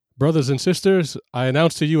Brothers and sisters, I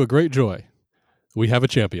announce to you a great joy. We have a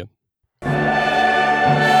champion.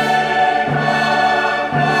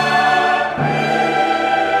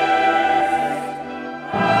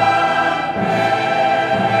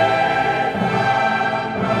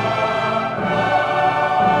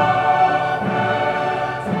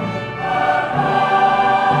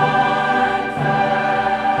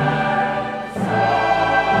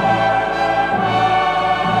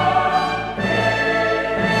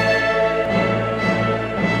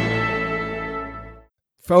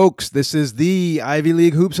 Folks, this is the Ivy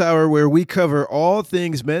League Hoops Hour, where we cover all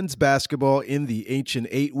things men's basketball in the Ancient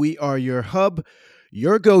Eight. We are your hub,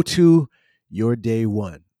 your go-to, your day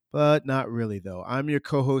one. But not really, though. I'm your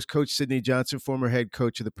co-host, Coach Sidney Johnson, former head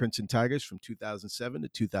coach of the Princeton Tigers from 2007 to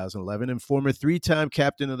 2011, and former three-time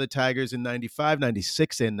captain of the Tigers in 95,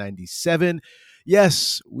 96, and 97.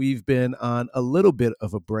 Yes, we've been on a little bit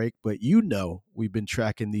of a break, but you know we've been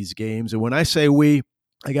tracking these games. And when I say we,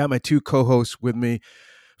 I got my two co-hosts with me.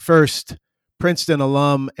 First, Princeton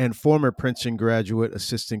alum and former Princeton graduate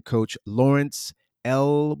assistant coach Lawrence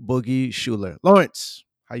L. Boogie Schuler. Lawrence,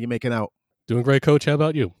 how you making out? Doing great, Coach. How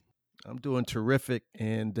about you? I'm doing terrific,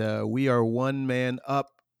 and we are one man up,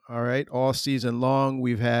 all right, all season long.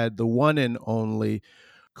 We've had the one and only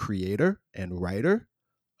creator and writer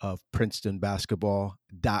of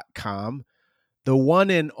PrincetonBasketball.com, the one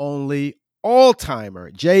and only all-timer,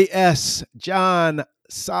 J.S. John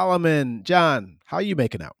Solomon. John, how you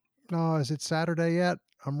making out? Oh, is it Saturday yet?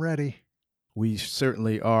 I'm ready. We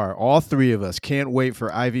certainly are. All three of us can't wait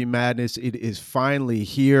for Ivy Madness. It is finally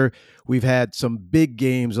here. We've had some big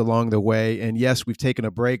games along the way. And yes, we've taken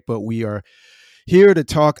a break, but we are here to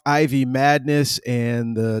talk Ivy Madness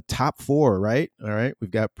and the top four, right? All right.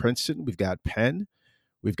 We've got Princeton. We've got Penn.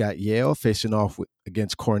 We've got Yale facing off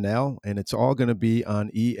against Cornell, and it's all going to be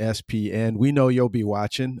on ESPN. We know you'll be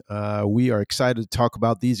watching. We are excited to talk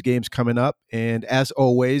about these games coming up. And as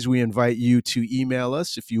always, we invite you to email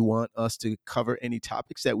us if you want us to cover any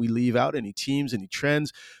topics that we leave out, any teams, any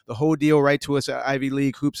trends, the whole deal. Write to us at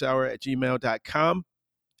ivyleaguehoopshour@gmail.com.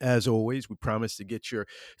 As always, we promise to get your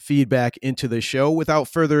feedback into the show. Without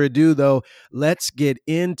further ado, though, let's get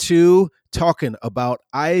into talking about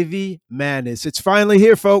Ivy Madness. It's finally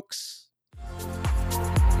here, folks.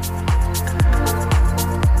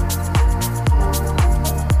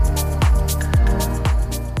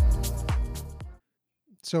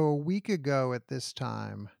 So a week ago at this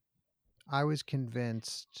time, I was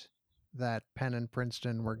convinced that Penn and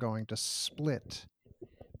Princeton were going to split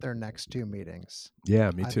their next two meetings. Yeah,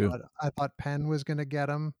 me too. I thought Penn was going to get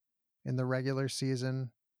them in the regular season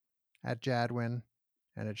at Jadwin,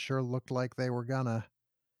 and it sure looked like they were gonna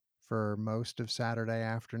for most of Saturday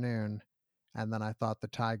afternoon. And then I thought the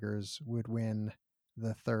Tigers would win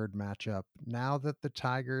the third matchup. Now that the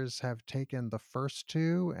Tigers have taken the first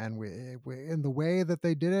two, and we in the way that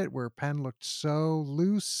they did it, where Penn looked so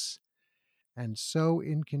loose and so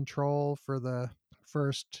in control for the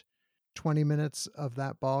first 20 minutes of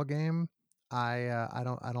that ball game, I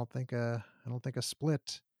don't think a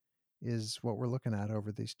split is what we're looking at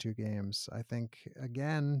over these two games. I think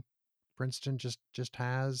again, Princeton just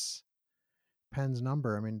has Penn's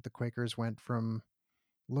number. I mean, the Quakers went from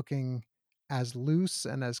looking as loose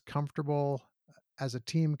and as comfortable as a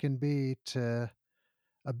team can be to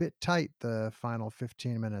a bit tight the final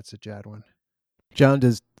 15 minutes at Jadwin. John,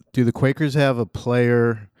 do the Quakers have a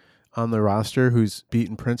player on the roster who's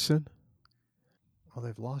beaten Princeton? Well,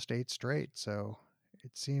 they've lost 8 straight, so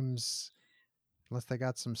it seems, unless they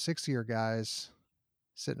got some 6-year guys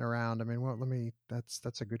sitting around. I mean,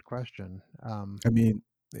 that's a good question. I mean,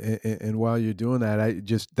 and while you're doing that, I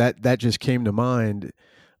just that just came to mind.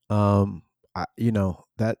 That's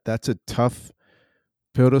a tough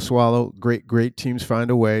pill to swallow. Great teams find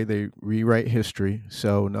a way. They rewrite history.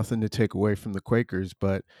 So nothing to take away from the Quakers,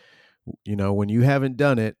 but when you haven't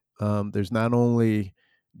done it, there's not only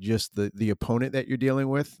just the opponent that you're dealing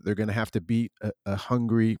with. They're going to have to beat a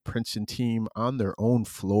hungry Princeton team on their own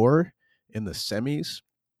floor in the semis.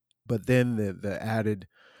 But then the added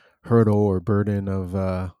hurdle or burden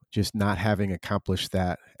of just not having accomplished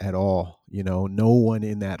that at all. No one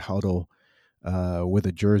in that huddle with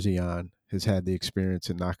a jersey on has had the experience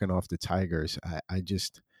of knocking off the Tigers. I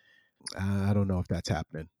don't know if that's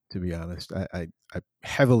happening, to be honest. I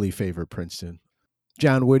heavily favor Princeton.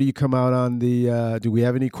 John, where do you come out on the do we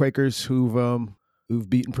have any Quakers who've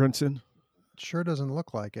beaten Princeton? Sure doesn't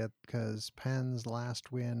look like it, because Penn's last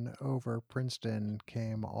win over Princeton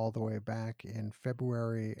came all the way back in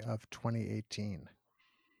February of 2018.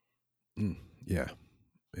 Yeah.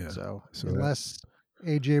 So unless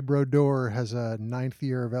AJ Brodeur has a 9th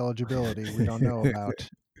year of eligibility we don't know about.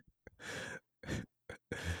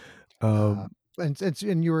 Uh, Um,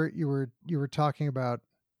 and you were talking about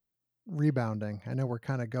rebounding. I know we're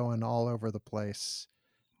kind of going all over the place,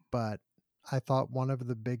 but I thought one of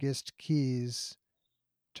the biggest keys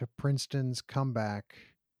to Princeton's comeback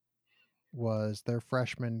was their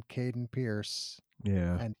freshman Caden Pierce,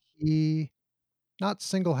 yeah. and he, not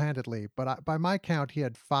single-handedly, but by my count, he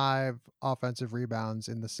had 5 offensive rebounds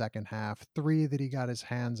in the second half, 3 that he got his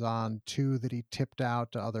hands on, 2 that he tipped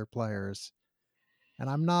out to other players. And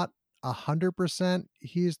I'm not 100%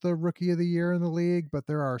 he's the rookie of the year in the league, but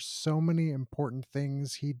there are so many important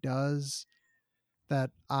things he does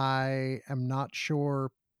that I am not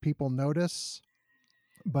sure people notice,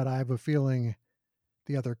 but I have a feeling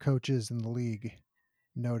the other coaches in the league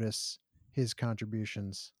notice his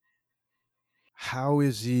contributions. How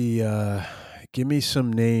is he? Give me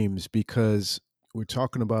some names, because we're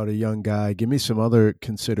talking about a young guy. Give me some other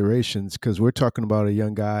considerations, because we're talking about a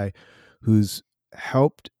young guy who's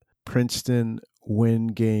helped Princeton win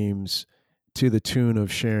games to the tune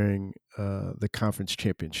of sharing the conference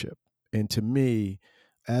championship. And to me,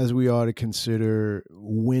 as we ought to consider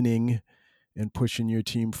winning and pushing your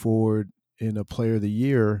team forward in a player of the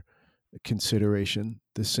year consideration,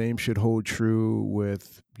 the same should hold true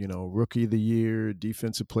with, rookie of the year,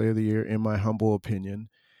 defensive player of the year, in my humble opinion.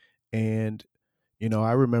 And,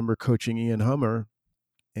 I remember coaching Ian Hummer,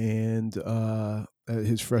 and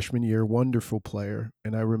his freshman year, wonderful player.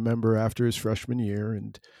 And I remember after his freshman year,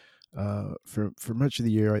 and for much of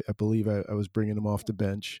the year, I believe I was bringing him off the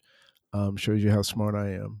bench. Shows you how smart I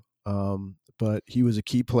am. But he was a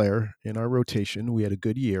key player in our rotation. We had a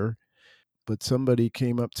good year, but somebody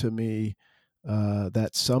came up to me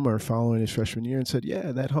that summer following his freshman year and said,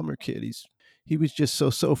 "Yeah, that Hummer kid, he was just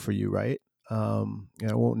so for you, right?" I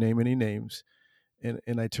won't name any names.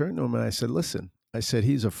 And I turned to him and I said, "Listen," I said,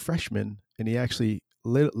 "he's a freshman, and he actually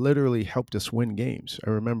literally helped us win games." I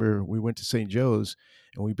remember we went to St. Joe's,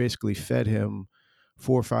 and we basically fed him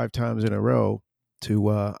 4 or 5 times in a row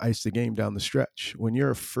to ice the game down the stretch. When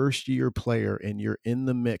you're a first year player and you're in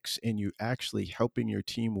the mix and you actually helping your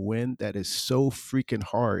team win, that is so freaking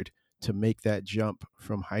hard to make that jump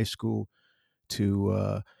from high school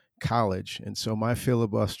to college. And so my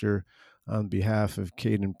filibuster on behalf of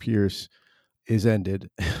Caden Pierce is ended.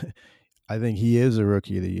 I think he is a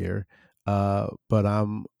rookie of the year, but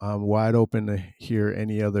I'm wide open to hear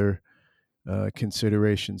any other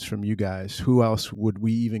considerations from you guys. Who else would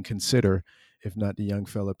we even consider if not the young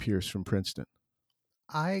fella Pierce from Princeton?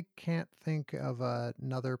 I can't think of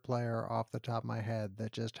another player off the top of my head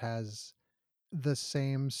that just has the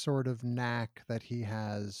same sort of knack that he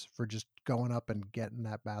has for just going up and getting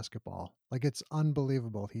that basketball. Like, it's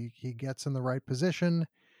unbelievable. He gets in the right position.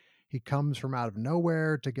 He comes from out of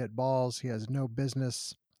nowhere to get balls he has no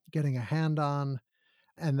business getting a hand on.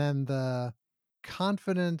 And then the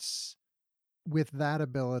confidence with that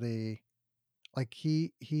ability, like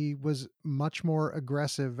he was much more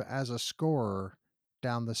aggressive as a scorer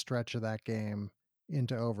down the stretch of that game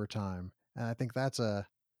into overtime. And I think that's a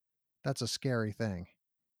scary thing,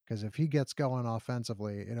 because if he gets going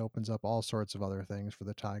offensively, it opens up all sorts of other things for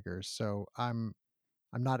the Tigers. So I'm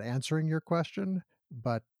not answering your question,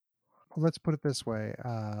 but let's put it this way: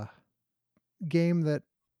 game that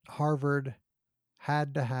Harvard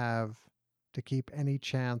had to have to keep any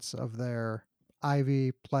chance of their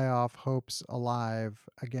Ivy playoff hopes alive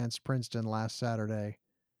against Princeton last Saturday.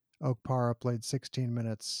 Okpara played 16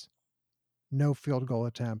 minutes, no field goal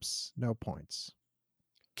attempts, no points.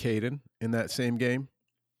 Caden in that same game?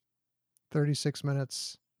 36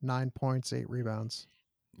 minutes, 9 points, 8 rebounds.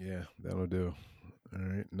 Yeah, that'll do. All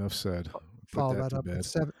right, enough said. Put Follow that that to up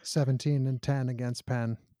with bed. 17 and 10 against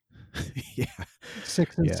Penn, Yeah,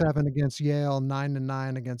 6 and yeah. 7 against Yale, 9 and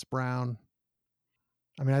 9 against Brown.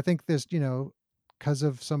 I mean, I think this, because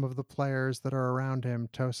of some of the players that are around him,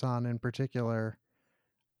 Tosan in particular,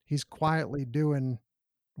 he's quietly doing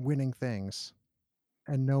winning things,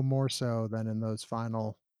 and no more so than in those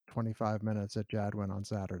final 25 minutes at Jadwin on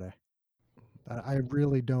Saturday. I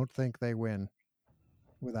really don't think they win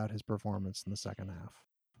without his performance in the second half.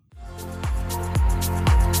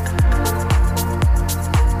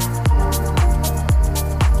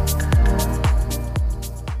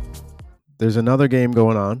 There's another game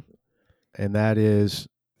going on, and that is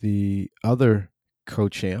the other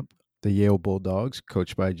co-champ, the Yale Bulldogs,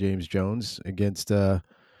 coached by James Jones, against a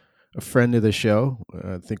friend of the show.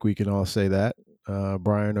 I think we can all say that.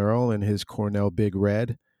 Brian Earl and his Cornell Big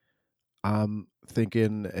Red. I'm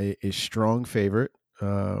thinking a strong favorite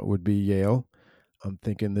would be Yale. I'm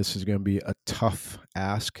thinking this is going to be a tough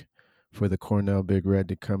ask for the Cornell Big Red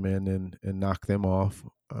to come in and knock them off.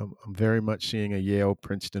 I'm very much seeing a Yale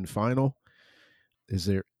Princeton final. Is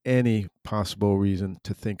there any possible reason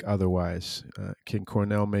to think otherwise? Can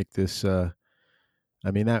Cornell make this? I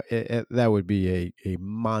mean, that would be a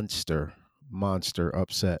monster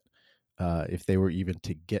upset if they were even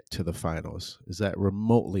to get to the finals. Is that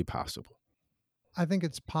remotely possible? I think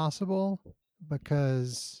it's possible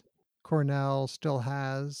because Cornell still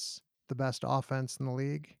has the best offense in the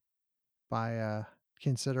league by a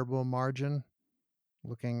considerable margin.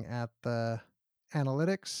 Looking at the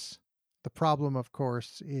analytics, the problem, of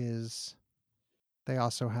course, is they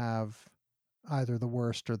also have either the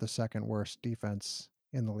worst or the second worst defense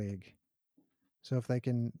in the league. So if they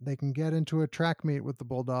can get into a track meet with the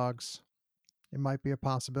Bulldogs, it might be a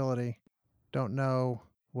possibility. Don't know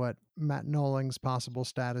what Matt Noling's possible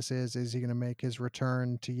status is. Is he going to make his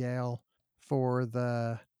return to Yale for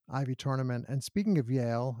the Ivy tournament? And speaking of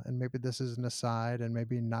Yale, and maybe this is an aside, and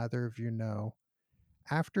maybe neither of you know,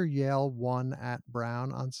 after Yale won at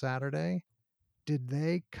Brown on Saturday, did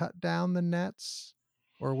they cut down the nets,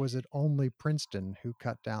 or was it only Princeton who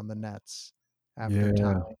cut down the nets after Yeah,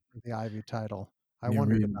 tying for the Ivy title? I you're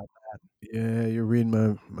wondered reading. about that. Yeah, you're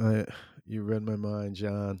reading my. You read my mind,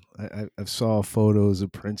 John. I saw photos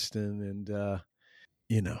of Princeton, and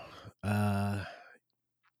you know, uh,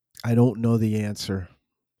 I don't know the answer.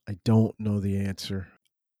 I don't know the answer.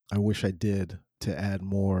 I wish I did to add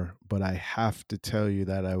more, but I have to tell you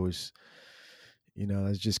that I was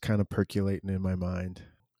just kind of percolating in my mind.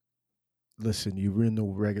 Listen, you win the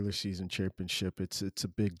regular season championship. It's a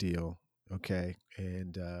big deal, okay?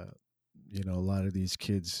 And a lot of these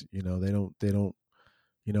kids, they don't.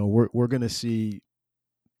 We're gonna see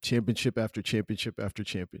championship after championship after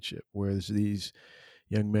championship, whereas these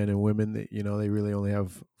young men and women that they really only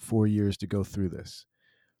have 4 years to go through this.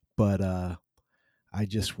 But I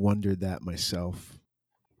just wondered that myself.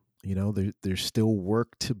 There's still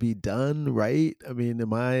work to be done, right? I mean,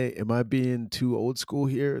 am I being too old school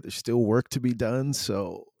here? There's still work to be done,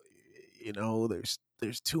 so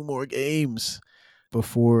there's two more games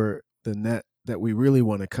before the net that we really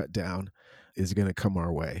want to cut down is going to come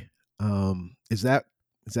our way. Is that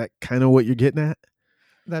kind of what you're getting at?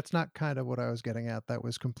 That's not kind of what I was getting at. That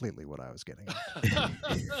was completely what I was getting at.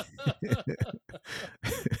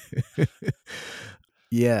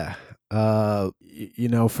 Yeah.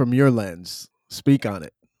 From your lens, speak on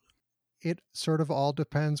it. It sort of all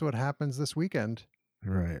depends what happens this weekend.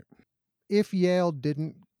 Right. If Yale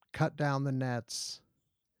didn't cut down the nets,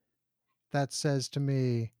 that says to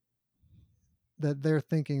me that they're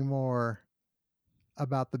thinking more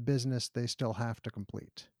about the business they still have to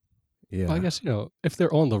complete. Yeah. Well, I guess, if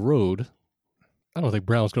they're on the road, I don't think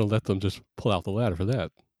Brown's going to let them just pull out the ladder for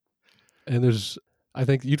that. And I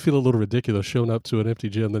think you'd feel a little ridiculous showing up to an empty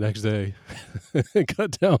gym the next day and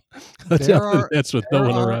cut down the nets with no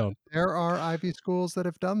one around. There are Ivy schools that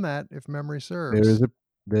have done that, if memory serves.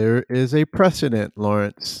 There is a precedent,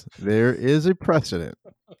 Lawrence. There is a precedent.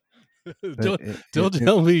 Don't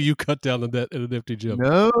tell me you cut down the net in an empty gym.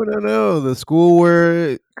 No. The school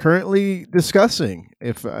we're currently discussing,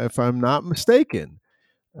 if I'm not mistaken,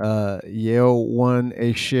 Yale won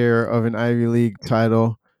a share of an Ivy League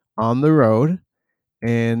title on the road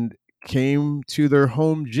and came to their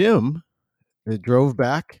home gym. They drove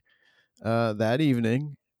back that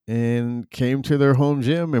evening and came to their home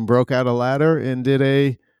gym and broke out a ladder and did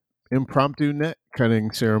a impromptu net cutting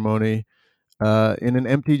ceremony in an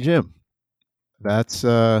empty gym. That's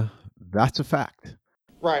a fact.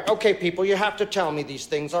 Right, okay, people, you have to tell me these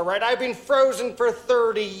things, all right? I've been frozen for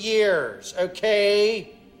 30 years,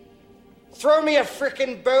 okay? Throw me a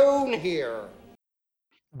frickin' bone here.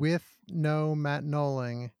 With no Matt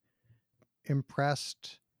Noling,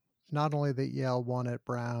 impressed not only that Yale won at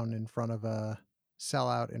Brown in front of a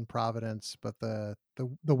sellout in Providence, but the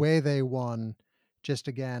way they won, just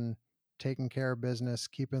again, taking care of business,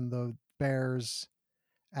 keeping the Bears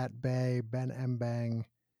at bay. Ben Mbang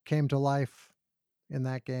came to life in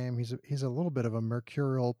that game. He's a little bit of a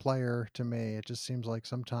mercurial player to me. It just seems like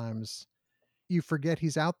sometimes you forget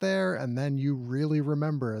he's out there and then you really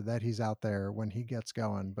remember that he's out there when he gets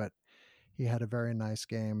going. But he had a very nice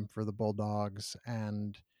game for the Bulldogs,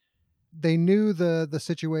 and they knew the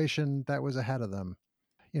situation that was ahead of them.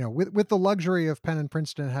 With the luxury of Penn and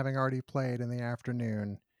Princeton having already played in the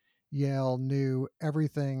afternoon, Yale knew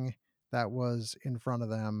everything that was in front of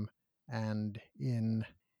them, and in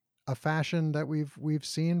a fashion that we've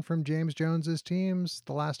seen from James Jones's teams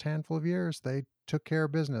the last handful of years, they took care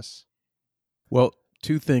of business. Well,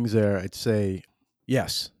 two things there. I'd say,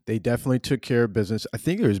 yes, they definitely took care of business. I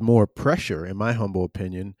think there's more pressure, in my humble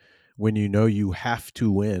opinion, when you know you have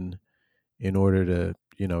to win in order to,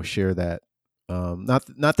 share that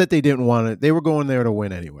Not that they didn't want it; they were going there to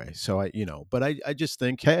win anyway. So but I just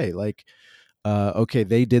think, hey, like, okay,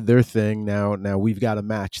 they did their thing. Now we've got to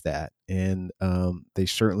match that, and they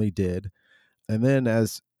certainly did. And then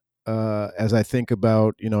as I think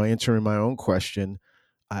about answering my own question,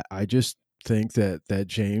 I just think that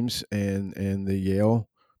James and the Yale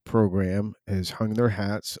program has hung their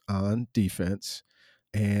hats on defense,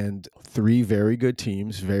 and three very good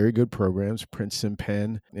teams, very good programs, Princeton,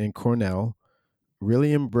 Penn, and Cornell,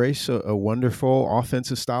 really embrace a wonderful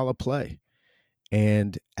offensive style of play.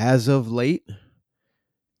 And as of late,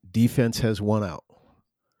 defense has won out.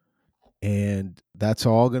 And that's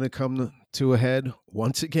all going to come to a head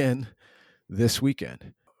once again this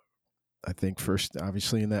weekend. I think first,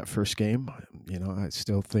 obviously, in that first game, I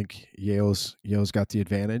still think Yale's got the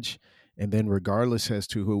advantage. And then regardless as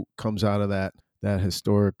to who comes out of that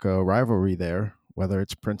historic rivalry there, whether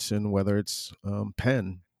it's Princeton, whether it's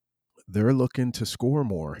Penn, they're looking to score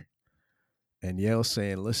more. And Yale's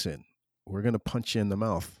saying, listen, we're going to punch you in the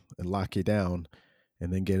mouth and lock you down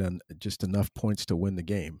and then get just enough points to win the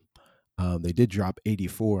game. They did drop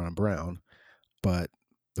 84 on Brown, but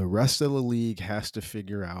the rest of the league has to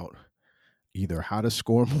figure out either how to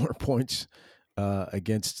score more points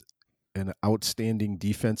against an outstanding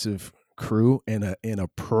defensive crew in a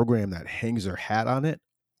program that hangs their hat on it,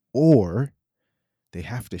 or they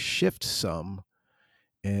have to shift some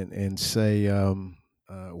and say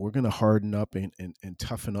we're going to harden up and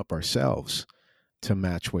toughen up ourselves to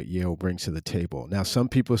match what Yale brings to the table. Now, some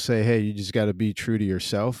people say, hey, you just got to be true to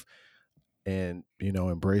yourself and,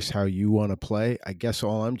 embrace how you want to play. I guess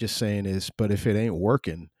all I'm just saying is, but if it ain't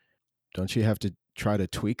working, don't you have to try to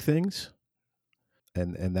tweak things?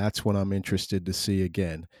 And that's what I'm interested to see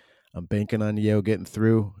again. I'm banking on Yale getting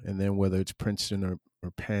through, and then whether it's Princeton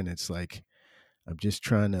or Penn, it's like I'm just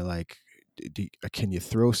trying to, like, can you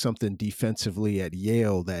throw something defensively at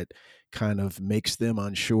Yale that kind of makes them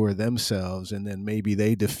unsure themselves, and then maybe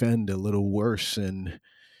they defend a little worse, and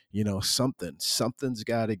something's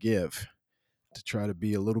got to give to try to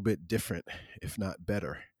be a little bit different, if not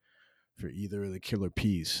better, for either of the Killer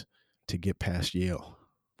Peas to get past Yale.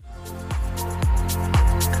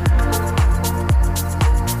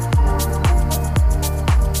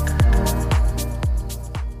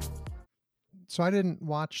 So I didn't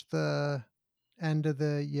watch the end of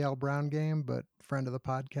the Yale Brown game, but friend of the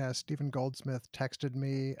podcast, Stephen Goldsmith, texted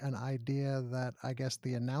me an idea that I guess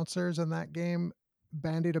the announcers in that game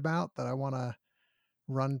bandied about that I want to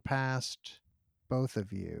run past both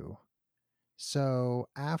of you. So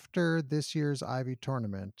after this year's Ivy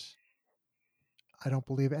tournament, I don't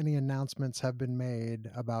believe any announcements have been made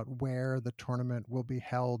about where the tournament will be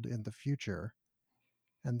held in the future.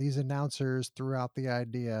 And these announcers threw out the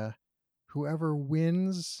idea, whoever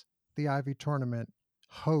wins the Ivy tournament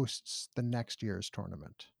hosts the next year's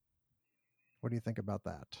tournament. What do you think about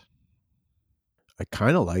that? I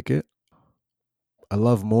kind of like it. I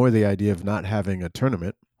love more the idea of not having a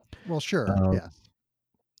tournament. Well, sure, yes.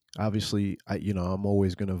 Obviously, I'm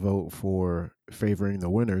always going to vote for favoring the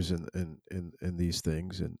winners in these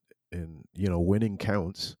things, and winning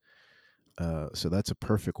counts. So that's a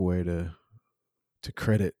perfect way to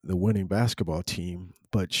credit the winning basketball team.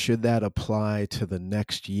 But should that apply to the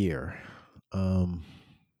next year?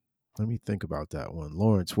 Let me think about that one.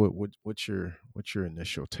 Lawrence, what's your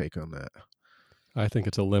initial take on that? I think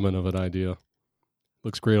it's a lemon of an idea.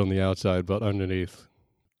 Looks great on the outside, but underneath,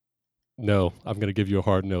 no. I'm going to give you a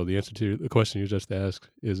hard no. The answer to the question you just asked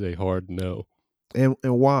is a hard no. And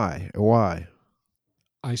why? Why?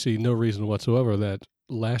 I see no reason whatsoever that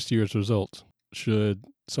last year's result should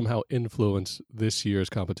somehow influence this year's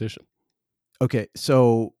competition. Okay,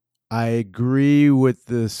 so I agree with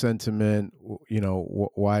the sentiment.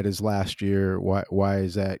 Why does last year? Why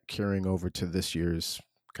is that carrying over to this year's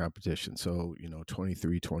competition? So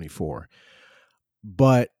 23-24.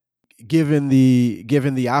 But given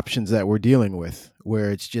the options that we're dealing with,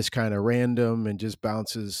 where it's just kind of random and just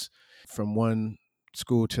bounces from one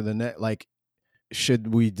school to the next, like,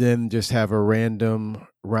 should we then just have a random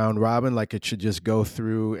round robin? Like, it should just go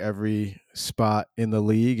through every spot in the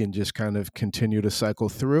league and just kind of continue to cycle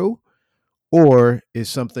through? Or is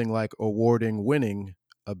something like awarding winning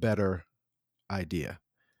a better idea?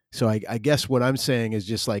 So I guess what I'm saying is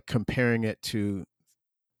just like comparing it to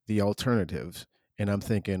the alternatives. And I'm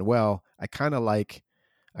thinking, well, I kind of like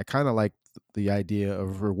the idea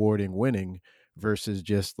of rewarding winning versus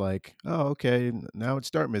just like, oh, okay, now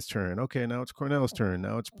it's Dartmouth's turn. Okay, now it's Cornell's turn.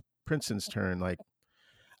 Now it's Princeton's turn. Like,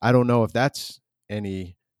 I don't know if that's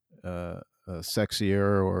any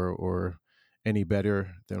sexier or any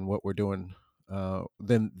better than what we're doing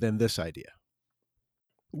than this idea.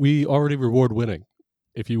 We already reward winning.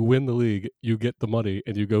 If you win the league, you get the money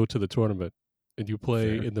and you go to the tournament and you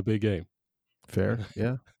play Fair. in the big game. Fair,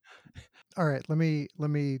 yeah. All right, let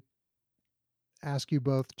me ask you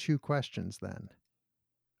both two questions then.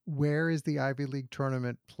 Where is the Ivy League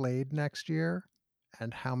tournament played next year,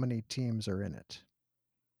 and how many teams are in it?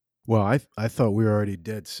 Well, I thought we were already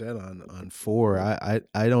dead set on 4.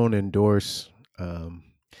 I don't endorse. I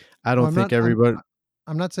Well, don't think everybody.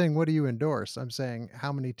 I'm not saying what do you endorse. I'm saying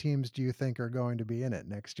how many teams do you think are going to be in it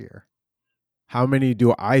next year? How many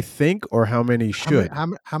do I think, or how many should?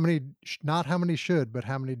 How many? Not how many should, but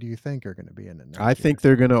how many do you think are going to be in it next I year? think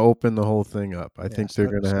they're going to open the whole thing up. I Yeah, think they're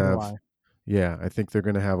going to so do have. I. Yeah, I think they're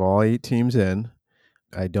going to have all 8 teams in.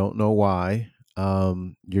 I don't know why.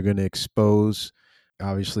 You're going to expose,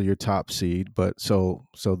 obviously, your top seed, but so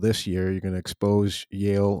this year you're going to expose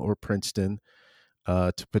Yale or Princeton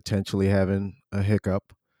to potentially having a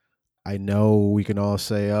hiccup. I know we can all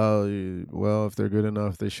say, "Oh, well, if they're good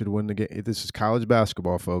enough, they should win the game." This is college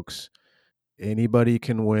basketball, folks. Anybody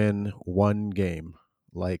can win one game.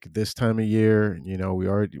 Like this time of year,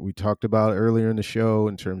 we talked about earlier in the show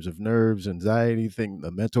in terms of nerves, anxiety,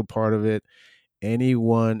 the mental part of it.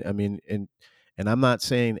 Anyone, I mean, and I'm not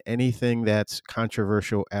saying anything that's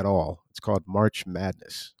controversial at all. It's called March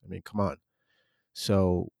Madness. I mean, come on.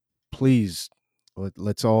 So please,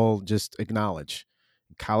 let's all just acknowledge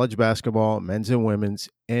college basketball, men's and women's,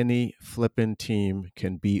 any flipping team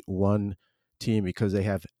can beat one team because they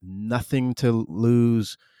have nothing to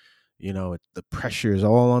lose. The pressure is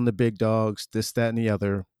all on the big dogs, this, that, and the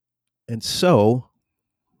other. And so,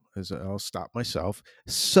 as I'll stop myself.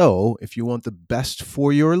 So, if you want the best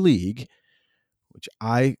for your league, which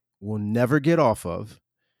I will never get off of,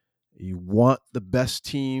 you want the best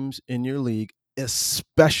teams in your league,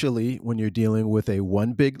 especially when you're dealing with a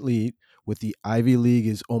one big league, what the Ivy League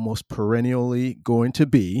is almost perennially going to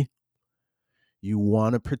be. You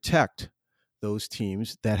want to protect those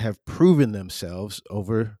teams that have proven themselves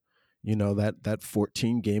over, that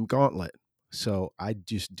 14 game gauntlet. So I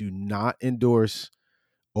just do not endorse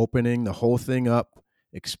opening the whole thing up,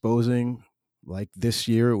 exposing, like this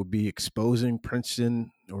year, it would be exposing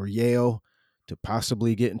Princeton or Yale to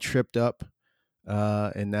possibly getting tripped up.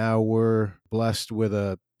 And now we're blessed with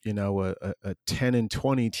a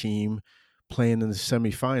 10-20 team playing in the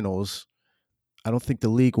semifinals. I don't think the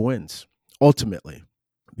league wins ultimately,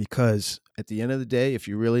 because at the end of the day, if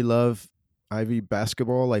you really love Ivy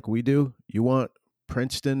basketball like we do, you want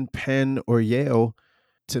Princeton, Penn, or Yale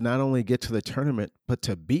to not only get to the tournament, but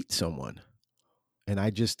to beat someone. And I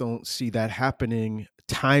just don't see that happening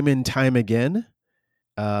time and time again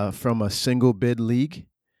from a single bid league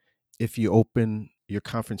if you open your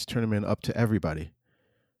conference tournament up to everybody,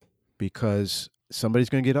 because somebody's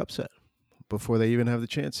going to get upset before they even have the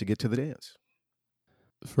chance to get to the dance.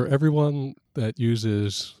 For everyone that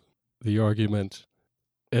uses the argument,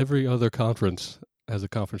 every other conference has a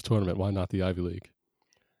conference tournament, why not the Ivy League?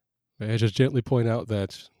 May I just gently point out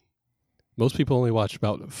that most people only watch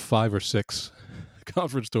about 5 or 6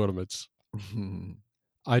 conference tournaments.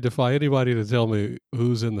 I defy anybody to tell me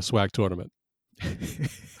who's in the SWAC tournament.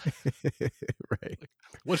 Right.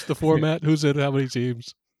 What's the format? Who's in how many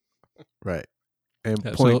teams? Right. And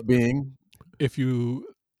Yeah, point so being, if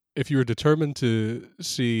you're determined to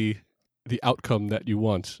see the outcome that you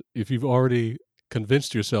want, if you've already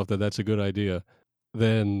convinced yourself that that's a good idea,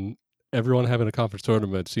 then everyone having a conference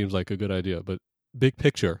tournament seems like a good idea. But big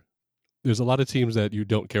picture, there's a lot of teams that you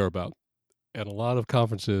don't care about, and a lot of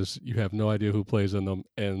conferences you have no idea who plays in them.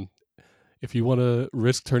 And if you want to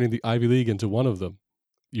risk turning the Ivy League into one of them,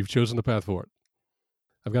 you've chosen the path for it.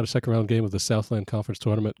 I've got a second round game of the Southland Conference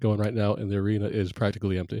Tournament going right now, and the arena is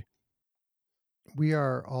practically empty. We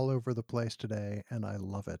are all over the place today, and I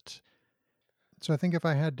love it. So I think if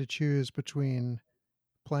I had to choose between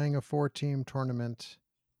playing a 4-team tournament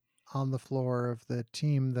on the floor of the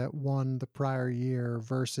team that won the prior year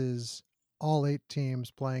versus all 8 teams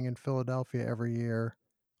playing in Philadelphia every year,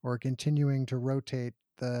 or continuing to rotate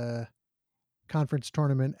the conference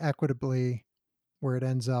tournament equitably where it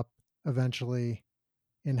ends up eventually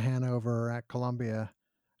in Hanover or at Columbia,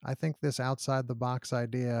 I think this outside the box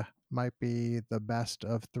idea might be the best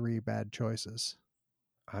of 3 bad choices.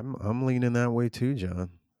 I'm leaning that way too,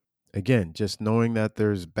 John. Again, just knowing that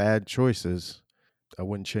there's bad choices, I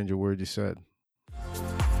wouldn't change a word you said.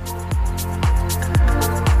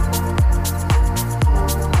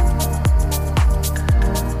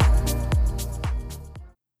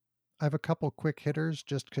 I have a couple quick hitters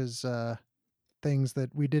just because things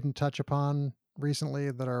that we didn't touch upon recently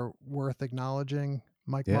that are worth Acknowledging.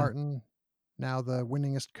 Mike Yeah. Martin, now the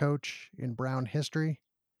winningest coach in Brown history,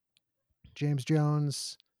 James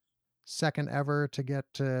Jones, second ever to get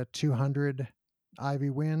to 200 Ivy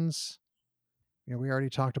wins. We already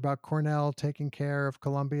talked about Cornell taking care of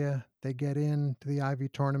Columbia. They get into the Ivy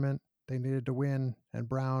tournament. They needed to win and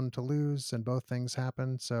Brown to lose, and both things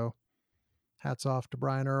happened. So hats off to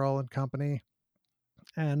Brian Earl and company.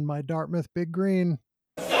 And my Dartmouth Big Green.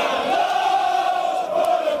 Stand up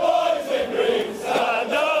for the boys in green.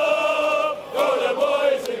 Stand up for the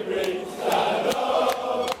boys in green. Stand up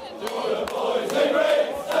for the boys in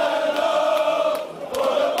green. Stand up for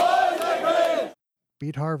the boys in green.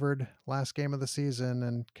 Beat Harvard last game of the season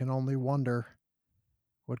and can only wonder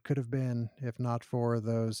what could have been if not for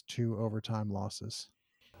those 2 overtime losses.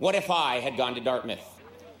 What if I had gone to Dartmouth?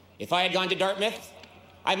 If I had gone to Dartmouth,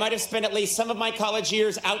 I might have spent at least some of my college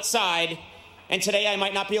years outside, and today I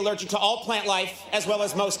might not be allergic to all plant life as well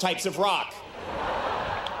as most types of rock.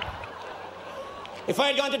 If I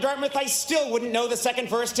had gone to Dartmouth, I still wouldn't know the second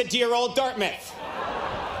verse to Dear Old Dartmouth.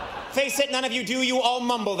 Face it, none of you do, you all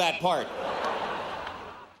mumble that part.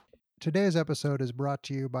 Today's episode is brought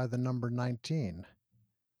to you by the number 19,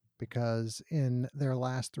 because in their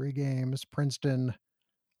last 3 games, Princeton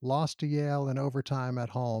lost to Yale in overtime at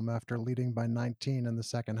home after leading by 19 in the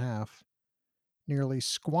second half, nearly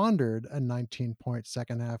squandered a 19-point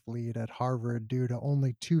second-half lead at Harvard due to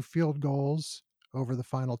only 2 field goals over the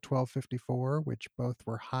final 12:54, which both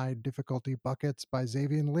were high-difficulty buckets by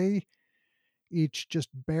Xavier Lee, each just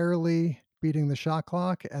barely beating the shot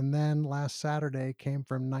clock, and then last Saturday came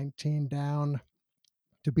from 19 down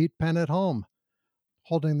to beat Penn at home,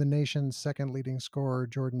 holding the nation's second leading scorer,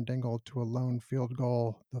 Jordan Dingle, to a lone field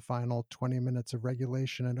goal the final 20 minutes of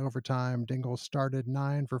regulation and overtime. Dingle started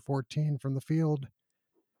 9 for 14 from the field,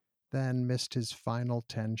 then missed his final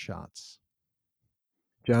 10 shots.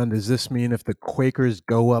 John, does this mean if the Quakers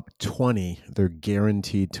go up 20, they're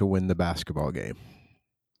guaranteed to win the basketball game?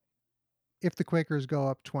 If the Quakers go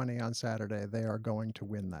up 20 on Saturday, they are going to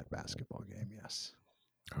win that basketball game, yes.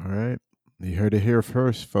 All right. You heard it here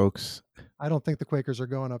first, folks. I don't think the Quakers are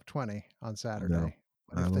going up 20 on Saturday. No,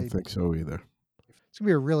 I don't think so either. It's going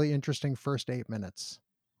to be a really interesting first 8 minutes.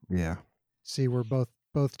 Yeah. See where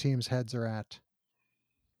both teams' heads are at.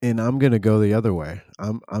 And I'm going to go the other way.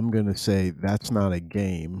 I'm going to say that's not a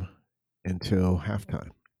game until halftime.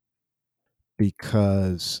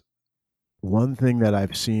 Because one thing that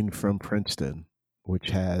I've seen from Princeton, which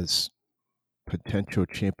has potential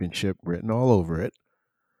championship written all over it,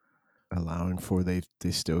 allowing for they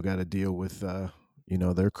still got to deal with their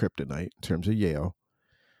kryptonite in terms of Yale.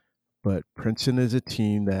 But Princeton is a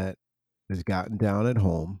team that has gotten down at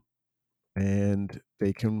home, and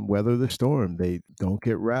they can weather the storm. They don't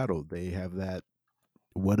get rattled. They have that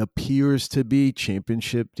what appears to be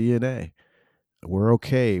championship DNA. We're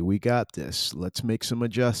okay. We got this. Let's make some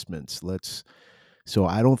adjustments. So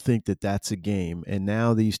I don't think that that's a game. And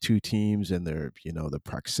now these two teams and their, the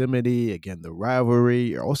proximity, again, the rivalry.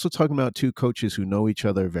 You're also talking about 2 coaches who know each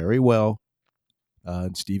other very well,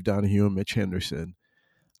 and Steve Donahue and Mitch Henderson.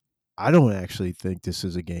 I don't actually think this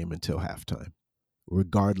is a game until halftime,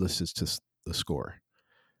 regardless as to the score.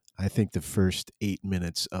 I think the first 8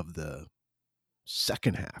 minutes of the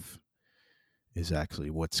second half is actually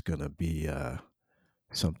what's going to be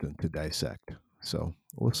something to dissect. So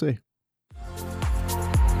we'll see.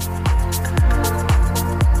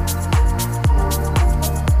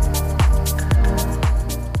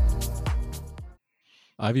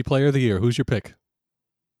 Ivy Player of the Year. Who's your pick?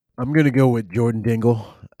 I'm going to go with Jordan Dingle.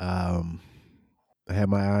 I had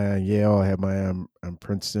my eye on Yale. I had my eye on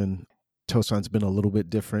Princeton. Tosan's been a little bit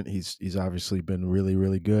different. He's obviously been really,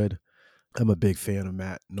 really good. I'm a big fan of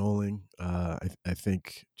Matt Nolan. I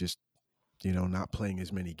think just, not playing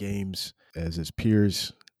as many games as his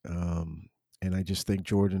peers. And I just think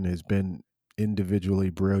Jordan has been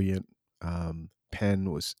individually brilliant.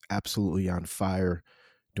 Penn was absolutely on fire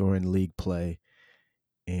during league play.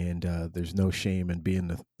 And there's no shame in being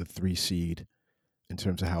the 3 seed in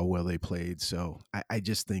terms of how well they played. So I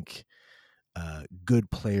just think good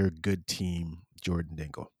player, good team, Jordan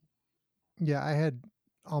Dingle. Yeah, I had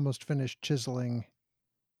almost finished chiseling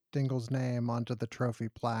Dingle's name onto the trophy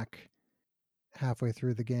plaque halfway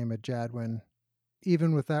through the game at Jadwin.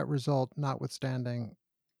 Even with that result notwithstanding,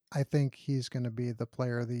 I think he's going to be the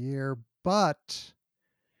player of the year, but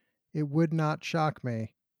it would not shock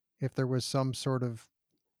me if there was some sort of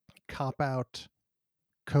cop-out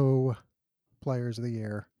co-players of the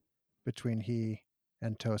year between he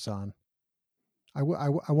and Tosan. I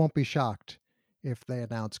won't be shocked if they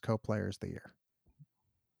announce co-players of the year.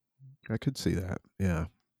 I could see that. Yeah,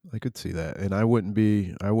 I could see that. And I wouldn't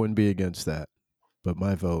be against that. But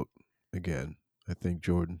my vote, again, I think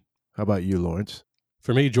Jordan. How about you, Lawrence?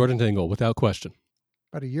 For me, Jordan Dingle, without question.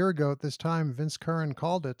 About a year ago at this time, Vince Curran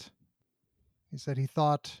called it. He said he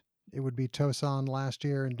thought it would be Tosan last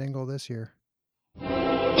year and Dingle this year.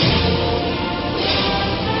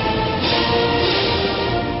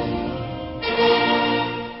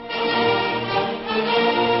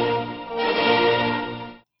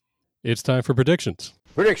 It's time for predictions.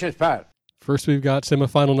 Predictions, Pat. First, we've got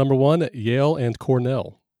semifinal number 1, Yale and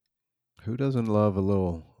Cornell. Who doesn't love a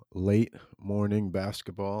little late morning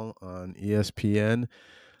basketball on ESPN?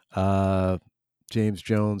 James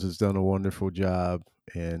Jones has done a wonderful job.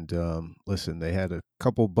 And listen, they had a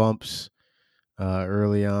couple bumps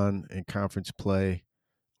early on in conference play.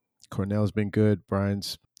 Cornell's been good.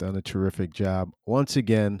 Brian's done a terrific job once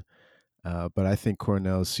again. But I think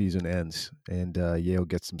Cornell's season ends and Yale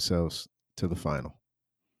gets themselves to the final.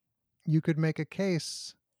 You could make a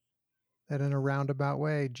case that in a roundabout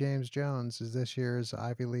way, James Jones is this year's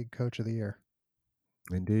Ivy League Coach of the Year.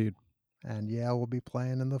 Indeed. And Yale will be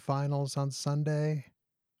playing in the finals on Sunday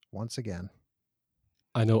once again.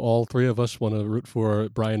 I know all three of us want to root for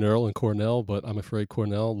Brian Earl and Cornell, but I'm afraid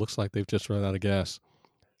Cornell looks like they've just run out of gas.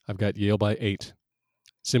 I've got Yale by 8.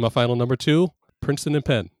 Semifinal number 2, Princeton and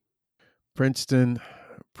Penn. Princeton,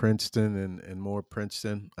 and more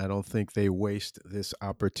Princeton. I don't think they waste this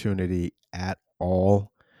opportunity at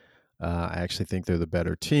all. I actually think they're the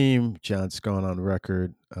better team. John's gone on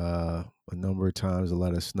record a number of times to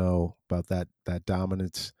let us know about that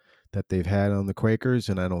dominance that they've had on the Quakers,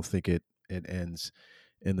 and I don't think it ends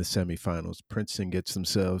in the semifinals. Princeton gets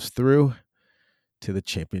themselves through to the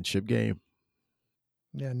championship game.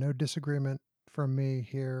 Yeah, no disagreement from me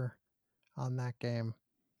here on that game.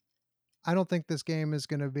 I don't think this game is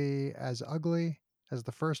going to be as ugly as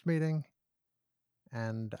the first meeting,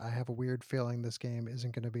 and I have a weird feeling this game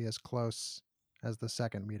isn't going to be as close as the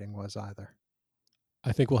second meeting was either.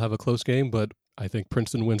 I think we'll have a close game, but I think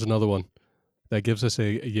Princeton wins another one. That gives us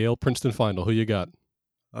a Yale-Princeton final. Who you got?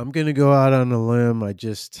 I'm going to go out on a limb. I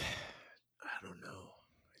don't know.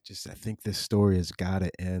 I think this story has got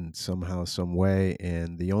to end somehow, some way,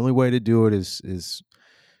 and the only way to do it is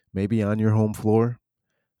maybe on your home floor.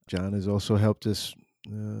 John has also helped us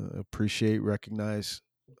recognize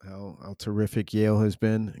how terrific Yale has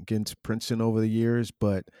been against Princeton over the years.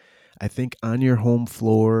 But I think on your home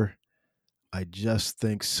floor, I just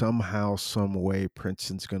think somehow, some way,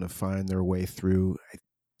 Princeton's going to find their way through.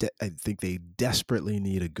 I think they desperately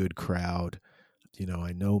need a good crowd. You know,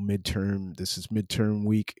 I know this is midterm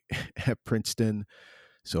week at Princeton,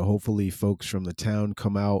 so hopefully folks from the town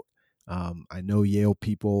come out. I know Yale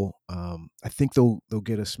people. I think they'll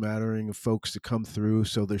get a smattering of folks to come through,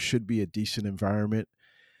 so there should be a decent environment.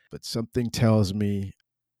 But something tells me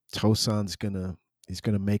Tosan's gonna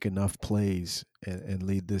make enough plays and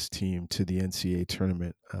lead this team to the NCAA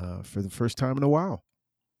tournament for the first time in a while.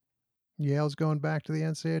 Yale's going back to the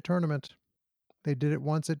NCAA tournament. They did it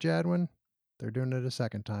once at Jadwin. They're doing it a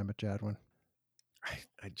second time at Jadwin.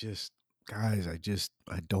 I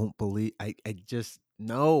don't believe.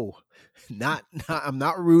 No, I'm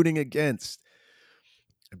not rooting against.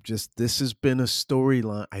 This has been a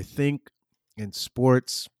storyline. I think in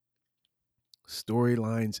sports,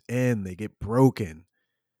 storylines end, they get broken.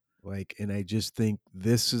 And I just think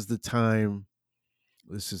this is the time.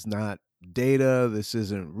 This is not data. This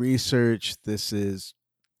isn't research. This is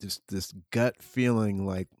just this gut feeling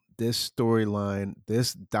like this storyline,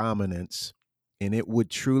 this dominance, and it would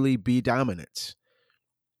truly be dominance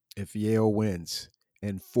if Yale wins.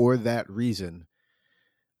 And for that reason,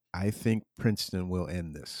 I think Princeton will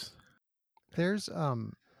end this. There's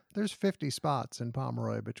 50 spots in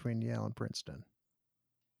Pomeroy between Yale and Princeton.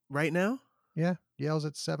 Right now? Yeah. Yale's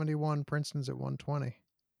at 71, Princeton's at 120.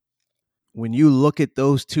 When you look at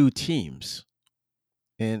those two teams,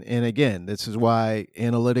 and again, this is why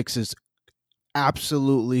analytics is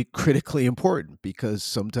absolutely critically important,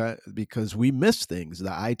 because we miss things.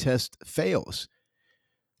 The eye test fails.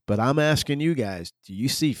 But I'm asking you guys, do you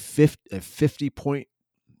see a 50-point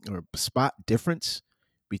or spot difference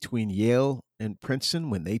between Yale and Princeton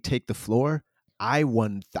when they take the floor? I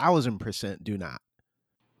 1,000% do not.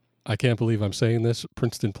 I can't believe I'm saying this.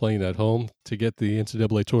 Princeton playing at home to get the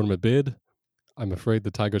NCAA tournament bid. I'm afraid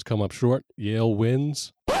the Tigers come up short. Yale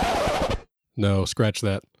wins. No, scratch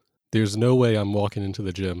that. There's no way I'm walking into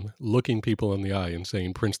the gym, looking people in the eye and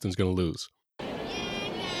saying Princeton's going to lose.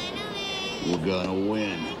 We're gonna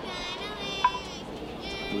win.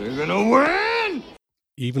 We're gonna win!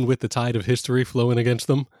 Even with the tide of history flowing against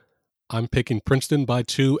them, I'm picking Princeton by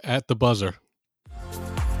 2 at the buzzer.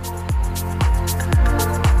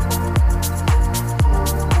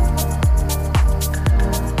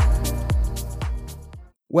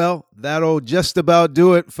 Well, that'll just about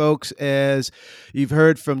do it, folks. As you've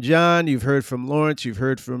heard from John, you've heard from Lawrence, you've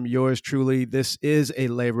heard from yours truly. This is a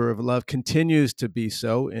labor of love, continues to be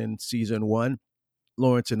so in season 1.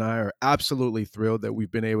 Lawrence and I are absolutely thrilled that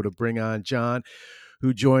we've been able to bring on John,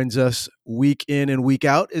 who joins us week in and week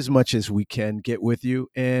out as much as we can get with you.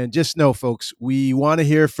 And just know, folks, we want to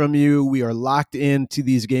hear from you. We are locked into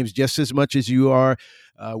these games just as much as you are.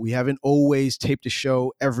 We haven't always taped a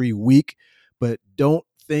show every week, but don't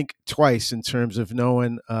think twice in terms of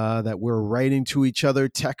knowing that we're writing to each other,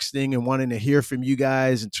 texting, and wanting to hear from you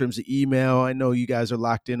guys in terms of email. I know you guys are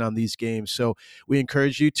locked in on these games. So we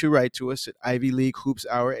encourage you to write to us at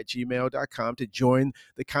ivyleaguehoopshour@gmail.com to join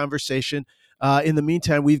the conversation. In the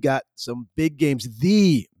meantime, we've got some big games,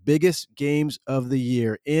 the biggest games of the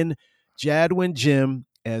year in Jadwin Gym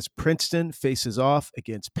as Princeton faces off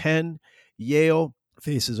against Penn, Yale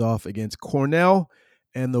faces off against Cornell,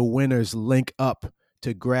 and the winners link up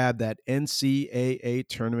to grab that NCAA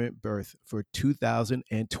tournament berth for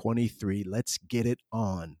 2023. Let's get it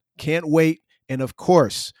on. Can't wait. And of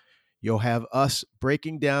course, you'll have us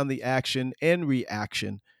breaking down the action and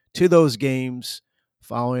reaction to those games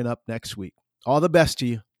following up next week. All the best to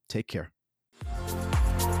you. Take care.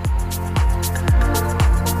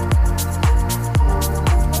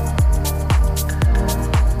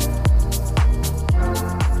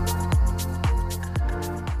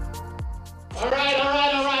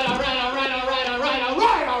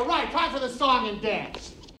 Time for the song and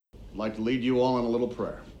dance. I'd like to lead you all in a little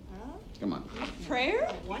prayer. Come on. Prayer?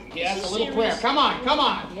 Yes, a little prayer. Come on, come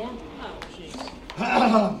on.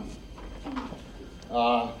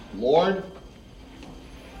 Yeah. Lord,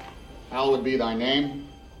 hallowed be thy name.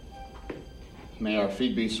 May our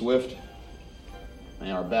feet be swift.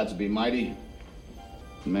 May our bats be mighty.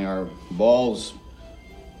 And may our balls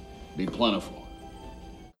be plentiful.